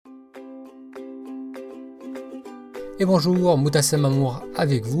Et bonjour, Moutassem Amour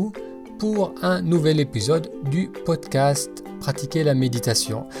avec vous pour un nouvel épisode du podcast Pratiquer la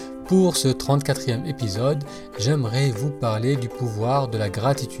méditation. Pour ce 34e épisode, j'aimerais vous parler du pouvoir de la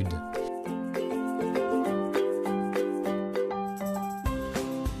gratitude.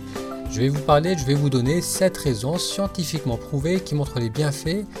 Je vais vous donner 7 raisons scientifiquement prouvées qui montrent les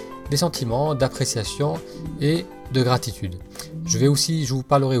bienfaits des sentiments d'appréciation et de gratitude. Je vous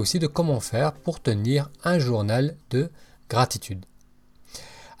parlerai aussi de comment faire pour tenir un journal de gratitude.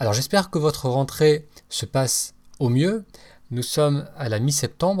 Alors j'espère que votre rentrée se passe au mieux. Nous sommes à la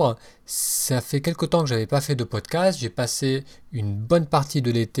mi-septembre. Ça fait quelque temps que je n'avais pas fait de podcast. J'ai passé une bonne partie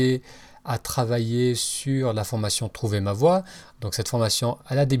de l'été à travailler sur la formation Trouver ma voie. Donc cette formation,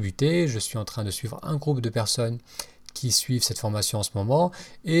 elle a débuté. Je suis en train de suivre un groupe de personnes qui suivent cette formation en ce moment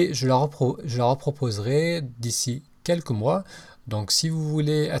et je leur proposerai d'ici quelques mois. Donc si vous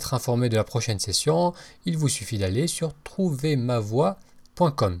voulez être informé de la prochaine session, il vous suffit d'aller sur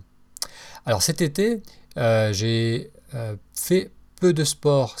trouvermavoie.com. Alors cet été, j'ai fait peu de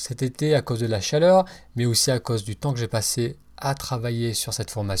sport cet été à cause de la chaleur, mais aussi à cause du temps que j'ai passé à travailler sur cette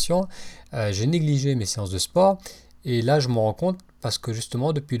formation. J'ai négligé mes séances de sport et là je me rends compte parce que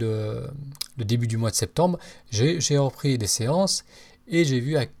justement depuis le début du mois de septembre, j'ai repris des séances et j'ai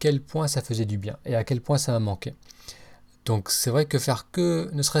vu à quel point ça faisait du bien et à quel point ça m'a manqué. Donc c'est vrai que faire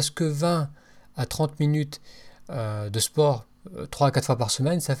ne serait-ce que 20 à 30 minutes de sport 3 à 4 fois par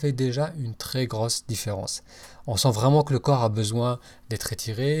semaine, ça fait déjà une très grosse différence. On sent vraiment que le corps a besoin d'être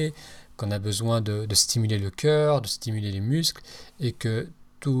étiré, qu'on a besoin de stimuler le cœur, de stimuler les muscles et que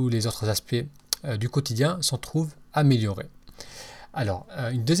tous les autres aspects du quotidien s'en trouvent améliorés. Alors,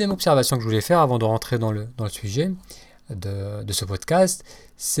 une deuxième observation que je voulais faire avant de rentrer dans le sujet de ce podcast,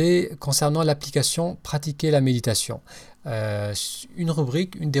 c'est concernant l'application Pratiquer la méditation. Une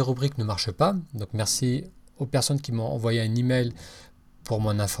des rubriques ne marche pas, donc merci aux personnes qui m'ont envoyé un email pour m'en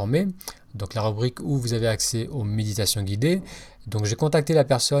informer. Donc la rubrique où vous avez accès aux méditations guidées. Donc j'ai contacté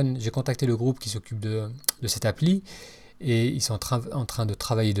le groupe qui s'occupe de cette appli et ils sont en train de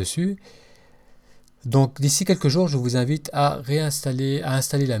travailler dessus. Donc d'ici quelques jours, je vous invite à installer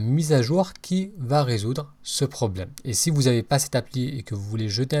la mise à jour qui va résoudre ce problème. Et si vous n'avez pas cette appli et que vous voulez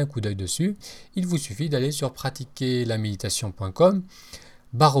jeter un coup d'œil dessus, il vous suffit d'aller sur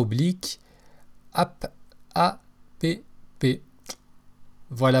pratiquerlaméditation.com/app.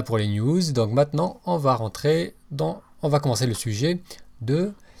 Voilà pour les news. Donc maintenant, on va commencer le sujet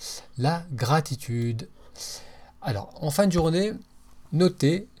de la gratitude. Alors, en fin de journée,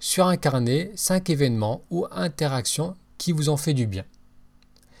 notez sur un carnet 5 événements ou interactions qui vous ont fait du bien.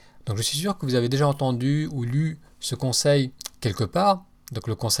 Donc je suis sûr que vous avez déjà entendu ou lu ce conseil quelque part. Donc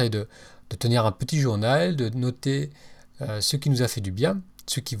le conseil de tenir un petit journal, de noter ce qui nous a fait du bien,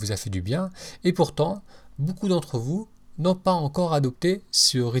 ce qui vous a fait du bien. Et pourtant, beaucoup d'entre vous n'ont pas encore adopté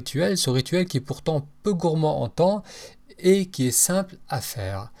ce rituel qui est pourtant peu gourmand en temps et qui est simple à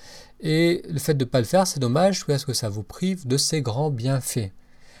faire. Et le fait de ne pas le faire, c'est dommage parce que ça vous prive de ces grands bienfaits.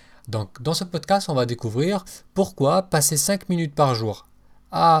 Donc, dans ce podcast, on va découvrir pourquoi passer 5 minutes par jour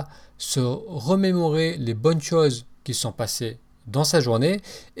à se remémorer les bonnes choses qui sont passées dans sa journée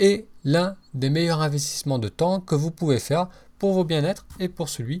est l'un des meilleurs investissements de temps que vous pouvez faire pour vos bien-être et pour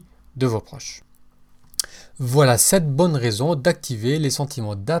celui de vos proches. Voilà 7 bonnes raisons d'activer les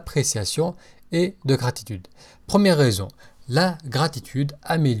sentiments d'appréciation et de gratitude. Première raison. La gratitude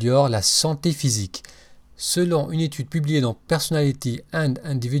améliore la santé physique. Selon une étude publiée dans Personality and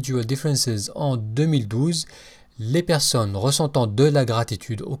Individual Differences en 2012, les personnes ressentant de la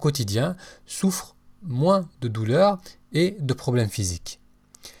gratitude au quotidien souffrent moins de douleurs et de problèmes physiques.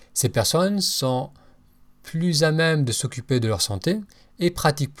 Ces personnes sont plus à même de s'occuper de leur santé et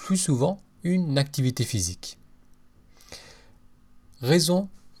pratiquent plus souvent une activité physique. Raison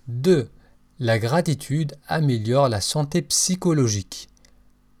 2. La gratitude améliore la santé psychologique.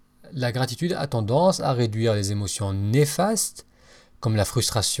 La gratitude a tendance à réduire les émotions néfastes, comme la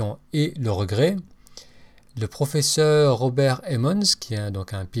frustration et le regret. Le professeur Robert Emmons, qui est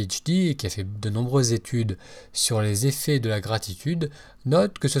donc un PhD et qui a fait de nombreuses études sur les effets de la gratitude,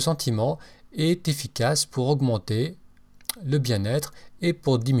 note que ce sentiment est efficace pour augmenter le bien-être et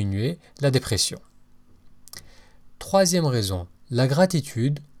pour diminuer la dépression. Troisième raison, la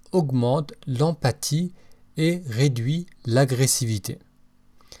gratitude augmente l'empathie et réduit l'agressivité.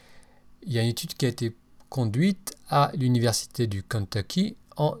 Il y a une étude qui a été conduite à l'université du Kentucky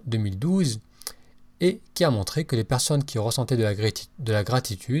en 2012 et qui a montré que les personnes qui ressentaient de la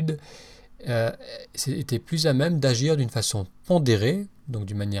gratitude étaient plus à même d'agir d'une façon pondérée, donc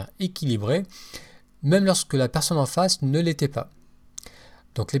d'une manière équilibrée, même lorsque la personne en face ne l'était pas.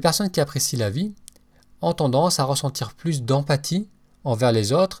 Donc les personnes qui apprécient la vie ont tendance à ressentir plus d'empathie envers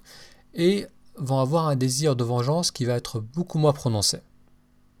les autres et vont avoir un désir de vengeance qui va être beaucoup moins prononcé.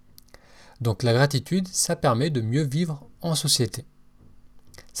 Donc la gratitude, ça permet de mieux vivre en société.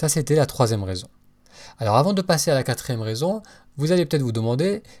 Ça, c'était la troisième raison. Alors avant de passer à la quatrième raison, vous allez peut-être vous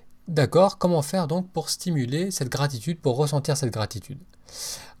demander, d'accord, comment faire donc pour stimuler cette gratitude, pour ressentir cette gratitude?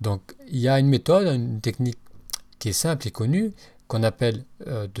 Donc il y a une méthode, une technique qui est simple et connue, qu'on appelle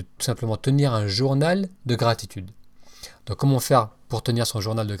de tout simplement tenir un journal de gratitude. Donc comment faire pour tenir son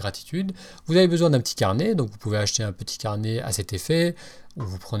journal de gratitude? Vous avez besoin d'un petit carnet, donc vous pouvez acheter un petit carnet à cet effet, où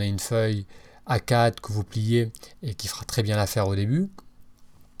vous prenez une feuille A4 que vous pliez et qui fera très bien l'affaire au début.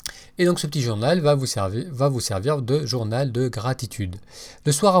 Et donc ce petit journal va vous servir de journal de gratitude.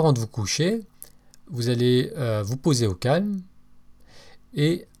 Le soir avant de vous coucher, vous allez vous poser au calme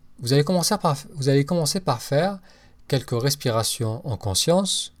et vous allez commencer par faire quelques respirations en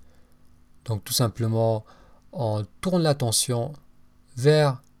conscience. Donc tout simplement, on tourne l'attention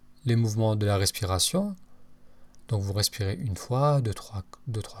vers les mouvements de la respiration. Donc vous respirez une fois, deux,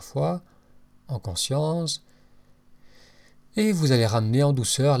 trois fois en conscience. Et vous allez ramener en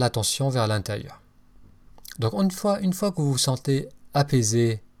douceur l'attention vers l'intérieur. Donc une fois que vous vous sentez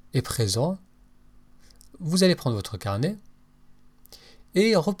apaisé et présent, vous allez prendre votre carnet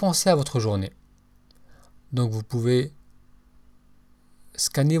et repenser à votre journée. Donc vous pouvez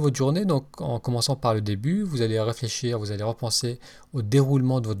scanner votre journée, donc en commençant par le début, vous allez réfléchir, vous allez repenser au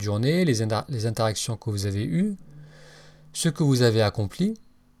déroulement de votre journée, les interactions que vous avez eues, ce que vous avez accompli,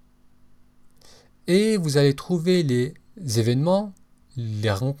 et vous allez trouver les événements,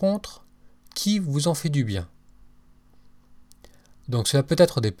 les rencontres qui vous ont fait du bien. Donc cela peut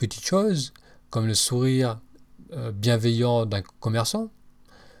être des petites choses, comme le sourire bienveillant d'un commerçant,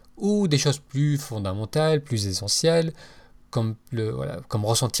 ou des choses plus fondamentales, plus essentielles, comme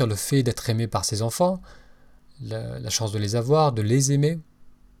ressentir le fait d'être aimé par ses enfants, la chance de les avoir, de les aimer.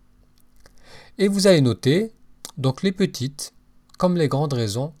 Et vous allez noter donc les petites comme les grandes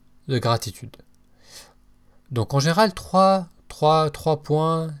raisons de gratitude. Donc en général, 3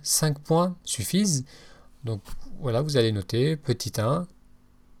 points, 5 points suffisent. Donc voilà, vous allez noter, petit 1,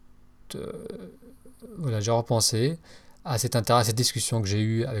 j'ai repensé à cette discussion que j'ai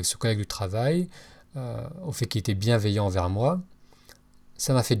eue avec ce collègue du travail, au fait qu'il était bienveillant envers moi,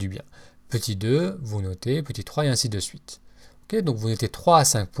 ça m'a fait du bien. Petit 2, vous notez, petit 3 et ainsi de suite. Okay, donc vous notez 3 à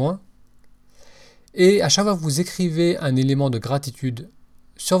 5 points. Et à chaque fois que vous écrivez un élément de gratitude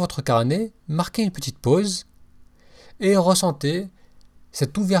sur votre carnet, marquez une petite pause et ressentez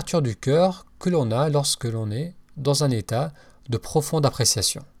cette ouverture du cœur que l'on a lorsque l'on est dans un état de profonde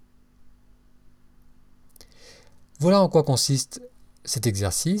appréciation. Voilà en quoi consiste cet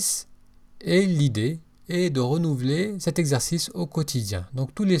exercice et l'idée est de renouveler cet exercice au quotidien.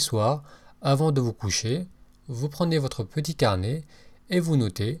 Donc tous les soirs, avant de vous coucher, vous prenez votre petit carnet et vous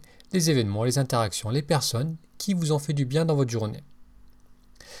notez les événements, les interactions, les personnes qui vous ont fait du bien dans votre journée.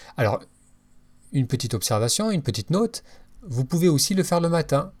 Alors, une petite observation, une petite note, vous pouvez aussi le faire le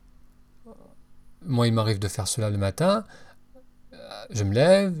matin. Moi, il m'arrive de faire cela le matin. Je me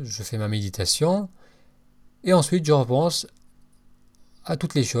lève, je fais ma méditation et ensuite je repense à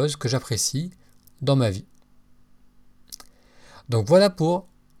toutes les choses que j'apprécie dans ma vie. Donc voilà pour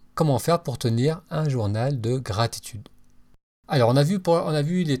comment faire pour tenir un journal de gratitude. Alors on a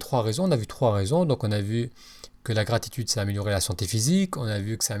vu les 3 raisons, on a vu 3 raisons, donc on a vu que la gratitude ça améliorait la santé physique, on a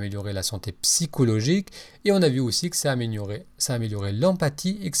vu que ça améliorait la santé psychologique et on a vu aussi que ça améliorait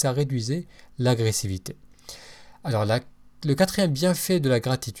l'empathie et que ça réduisait l'agressivité. Alors le 4e bienfait de la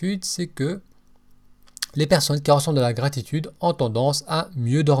gratitude, c'est que les personnes qui ressentent de la gratitude ont tendance à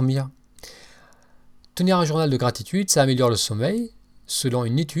mieux dormir. Tenir un journal de gratitude, ça améliore le sommeil, selon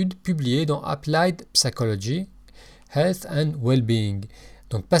une étude publiée dans Applied Psychology, Health and Wellbeing.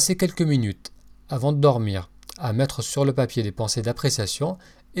 Donc passer quelques minutes avant de dormir à mettre sur le papier des pensées d'appréciation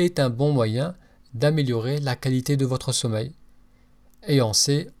est un bon moyen d'améliorer la qualité de votre sommeil. Et on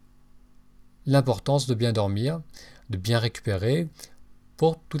sait l'importance de bien dormir, de bien récupérer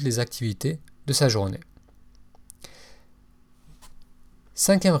pour toutes les activités de sa journée.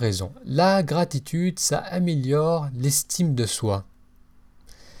 5e raison, la gratitude, ça améliore l'estime de soi.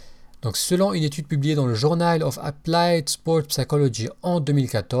 Donc, selon une étude publiée dans le Journal of Applied Sport Psychology en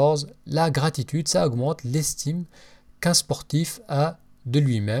 2014, la gratitude, ça augmente l'estime qu'un sportif a de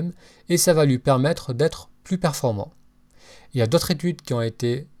lui-même et ça va lui permettre d'être plus performant. Il y a d'autres études qui ont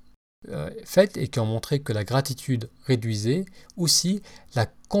été faites et qui ont montré que la gratitude réduisait aussi la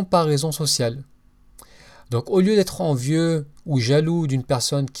comparaison sociale. Donc au lieu d'être envieux ou jaloux d'une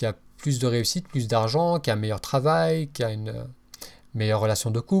personne qui a plus de réussite, plus d'argent, qui a un meilleur travail, qui a une meilleure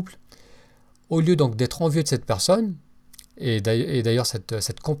relation de couple, Au lieu donc d'être envieux de cette personne, et d'ailleurs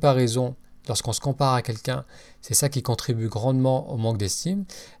cette comparaison, lorsqu'on se compare à quelqu'un, c'est ça qui contribue grandement au manque d'estime,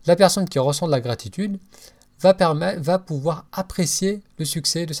 la personne qui ressent de la gratitude va pouvoir apprécier le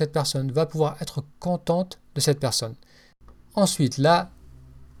succès de cette personne, va pouvoir être contente de cette personne. Ensuite, la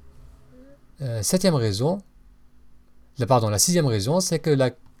sixième raison, c'est que la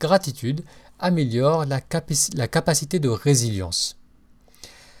gratitude améliore la capacité de résilience.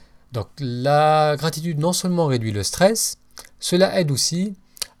 Donc la gratitude non seulement réduit le stress, cela aide aussi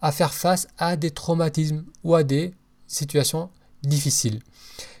à faire face à des traumatismes ou à des situations difficiles.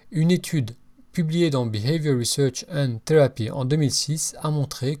 Une étude publiée dans Behavior Research and Therapy en 2006 a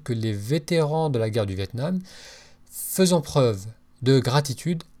montré que les vétérans de la guerre du Vietnam, faisant preuve de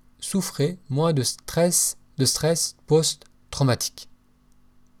gratitude, souffraient moins de stress post-traumatique.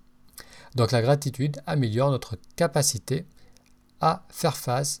 Donc la gratitude améliore notre capacité à faire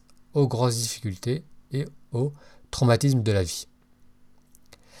face aux grosses difficultés et aux traumatismes de la vie.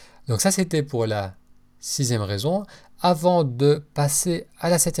 Donc ça, c'était pour la sixième raison. Avant de passer à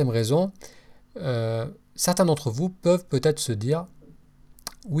la septième raison, certains d'entre vous peuvent peut-être se dire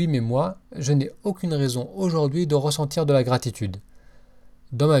 « Oui, mais moi, je n'ai aucune raison aujourd'hui de ressentir de la gratitude.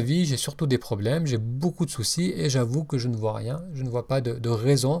 Dans ma vie, j'ai surtout des problèmes, j'ai beaucoup de soucis et j'avoue que je ne vois rien, je ne vois pas de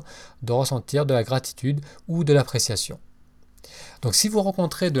raison de ressentir de la gratitude ou de l'appréciation. » Donc si vous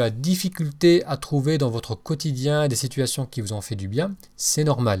rencontrez de la difficulté à trouver dans votre quotidien des situations qui vous ont fait du bien, c'est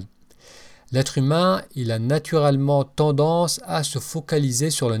normal. L'être humain, il a naturellement tendance à se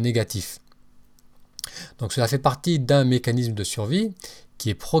focaliser sur le négatif. Donc cela fait partie d'un mécanisme de survie qui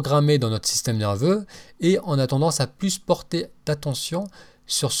est programmé dans notre système nerveux et on a tendance à plus porter d'attention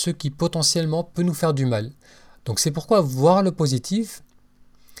sur ce qui potentiellement peut nous faire du mal. Donc c'est pourquoi voir le positif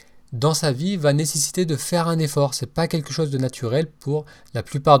dans sa vie va nécessiter de faire un effort. Ce n'est pas quelque chose de naturel pour la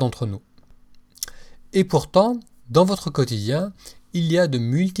plupart d'entre nous. Et pourtant, dans votre quotidien, il y a de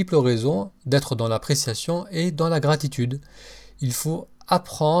multiples raisons d'être dans l'appréciation et dans la gratitude. Il faut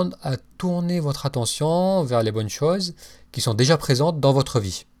apprendre à tourner votre attention vers les bonnes choses qui sont déjà présentes dans votre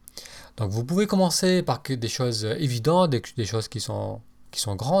vie. Donc vous pouvez commencer par des choses évidentes, des choses qui sont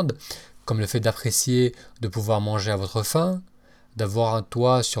grandes, comme le fait d'apprécier de pouvoir manger à votre faim, d'avoir un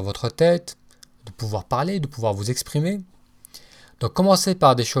toit sur votre tête, de pouvoir parler, de pouvoir vous exprimer. Donc commencez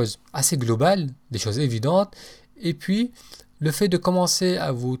par des choses assez globales, des choses évidentes, et puis le fait de commencer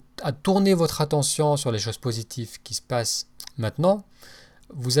à tourner votre attention sur les choses positives qui se passent maintenant,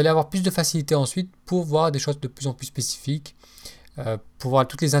 vous allez avoir plus de facilité ensuite pour voir des choses de plus en plus spécifiques, pour voir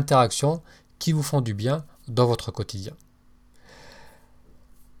toutes les interactions qui vous font du bien dans votre quotidien.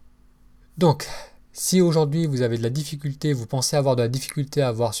 Donc, si aujourd'hui vous avez de la difficulté, vous pensez avoir de la difficulté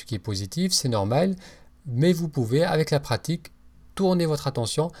à voir ce qui est positif, c'est normal, mais vous pouvez, avec la pratique, tourner votre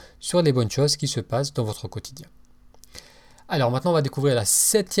attention sur les bonnes choses qui se passent dans votre quotidien. Alors maintenant, on va découvrir la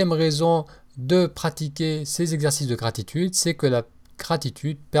septième raison de pratiquer ces exercices de gratitude, c'est que la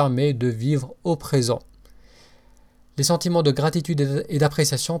gratitude permet de vivre au présent. Les sentiments de gratitude et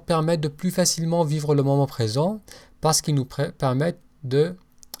d'appréciation permettent de plus facilement vivre le moment présent parce qu'ils nous permettent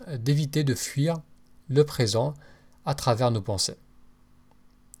d'éviter de fuir le présent à travers nos pensées.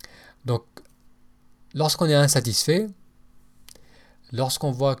 Donc, lorsqu'on est insatisfait,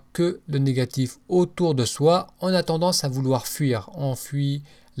 lorsqu'on voit que le négatif autour de soi, on a tendance à vouloir fuir. On fuit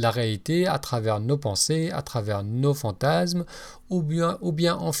la réalité à travers nos pensées, à travers nos fantasmes, ou bien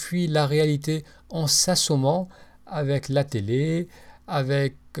on fuit la réalité en s'assommant avec la télé,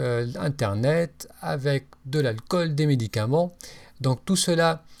 avec Internet, avec de l'alcool, des médicaments. Donc tout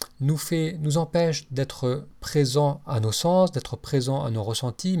cela nous empêche d'être présent à nos sens, d'être présent à nos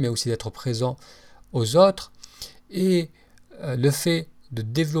ressentis, mais aussi d'être présent aux autres. Et le fait de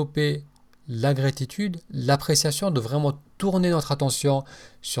développer la gratitude, l'appréciation, de vraiment tourner notre attention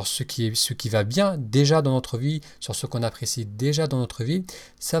sur ce qui va bien déjà dans notre vie, sur ce qu'on apprécie déjà dans notre vie,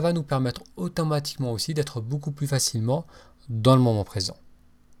 ça va nous permettre automatiquement aussi d'être beaucoup plus facilement dans le moment présent.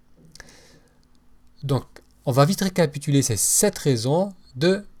 Donc, on va vite récapituler ces 7 raisons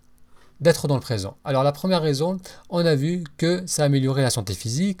d'être dans le présent. Alors la première raison, on a vu que ça améliorait la santé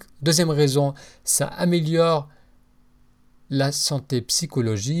physique. Deuxième raison, ça améliore la santé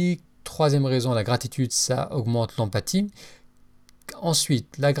psychologique. Troisième raison, la gratitude, ça augmente l'empathie.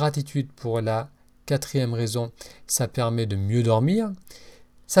 Ensuite, la gratitude pour la quatrième raison, ça permet de mieux dormir.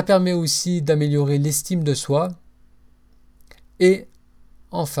 Ça permet aussi d'améliorer l'estime de soi. Et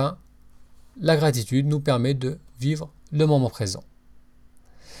enfin, la gratitude nous permet de vivre le moment présent.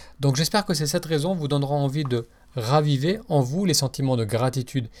 Donc j'espère que ces 7 raisons vous donneront envie de raviver en vous les sentiments de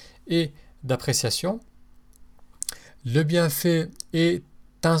gratitude et d'appréciation. Le bienfait est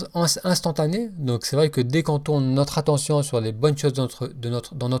instantané. Donc c'est vrai que dès qu'on tourne notre attention sur les bonnes choses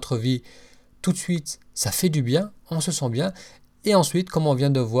dans notre vie, tout de suite, ça fait du bien, on se sent bien. Et ensuite, comme on vient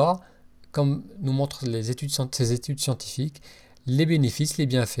de voir, comme nous montrent ces études scientifiques, les bénéfices, les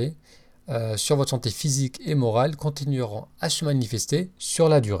bienfaits sur votre santé physique et morale continueront à se manifester sur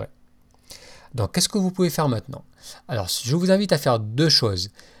la durée. Donc, qu'est-ce que vous pouvez faire maintenant? Alors, je vous invite à faire deux choses.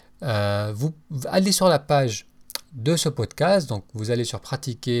 Vous allez sur la page de ce podcast, donc vous allez sur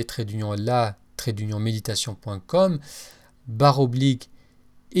pratiquer-la-méditation.com /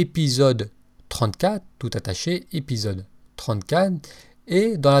 épisode 34, tout attaché, épisode 34,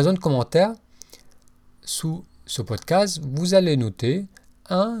 et dans la zone commentaire, sous ce podcast, vous allez noter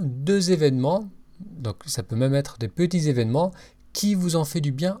 2 événements, donc ça peut même être des petits événements, qui vous ont fait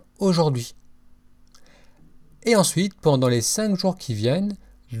du bien aujourd'hui. Et ensuite, pendant les 5 jours qui viennent,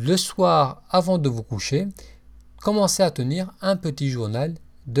 le soir avant de vous coucher, commencez à tenir un petit journal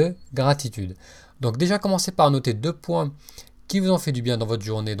de gratitude. Donc déjà, commencez par noter 2 points qui vous ont fait du bien dans votre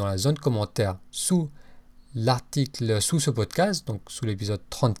journée dans la zone commentaire sous l'article, sous ce podcast, donc sous l'épisode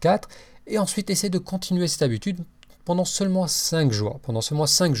 34, et ensuite essayez de continuer cette habitude pendant seulement 5 jours. Pendant seulement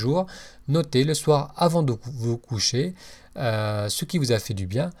 5 jours, notez le soir avant de vous coucher ce qui vous a fait du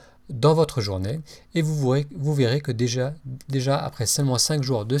bien dans votre journée, et vous verrez que déjà après seulement 5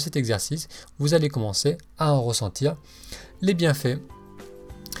 jours de cet exercice, vous allez commencer à en ressentir les bienfaits.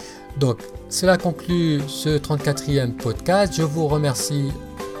 Donc, cela conclut ce 34e podcast. Je vous remercie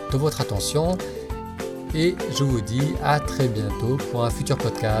de votre attention et je vous dis à très bientôt pour un futur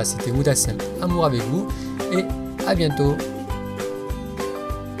podcast. C'était Moudassem Amour avec vous et à bientôt.